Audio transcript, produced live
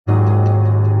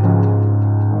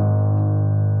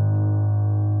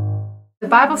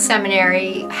Bible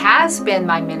Seminary has been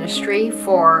my ministry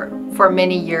for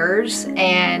many years,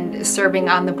 and serving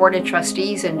on the Board of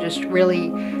Trustees and just really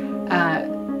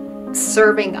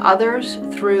serving others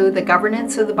through the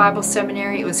governance of the Bible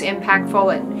Seminary. It was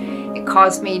impactful, and it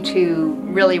caused me to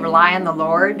really rely on the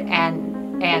Lord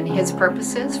and His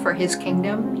purposes for His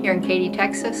kingdom here in Katy,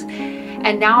 Texas.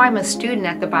 And now I'm a student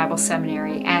at the Bible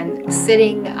Seminary and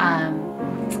sitting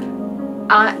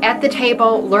at the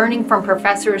table learning from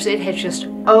professors. It has just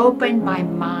opened my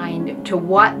mind to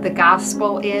what the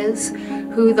gospel is,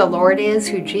 who the Lord is,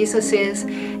 who Jesus is,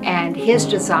 and His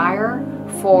desire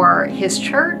for His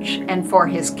church and for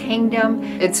His kingdom.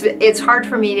 It's hard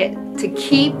for me to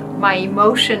keep my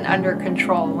emotion under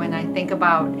control when I think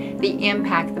about the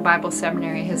impact the Bible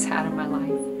Seminary has had in my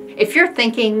life. If you're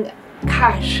thinking,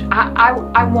 gosh,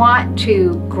 I want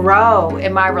to grow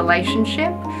in my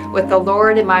relationship with the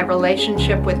Lord, in my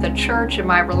relationship with the church, in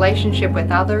my relationship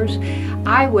with others,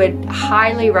 I would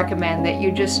highly recommend that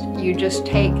you just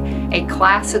take a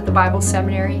class at the Bible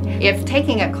Seminary. If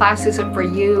taking a class isn't for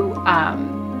you,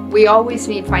 we always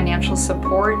need financial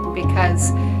support,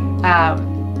 because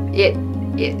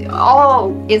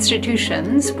all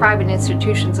institutions, private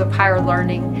institutions of higher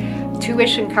learning,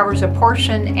 tuition covers a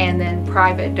portion, and then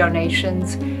private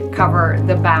donations cover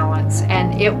the balance.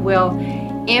 And it will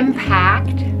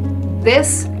impact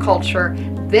this culture,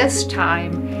 this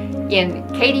time in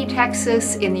Katy,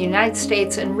 Texas, in the United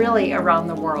States, and really around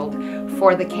the world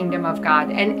for the kingdom of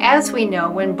God. And as we know,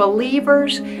 when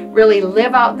believers really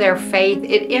live out their faith,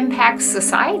 it impacts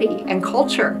society and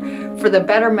culture for the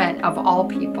betterment of all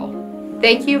people.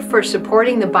 Thank you for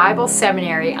supporting the Bible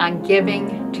Seminary on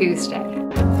Giving Tuesday.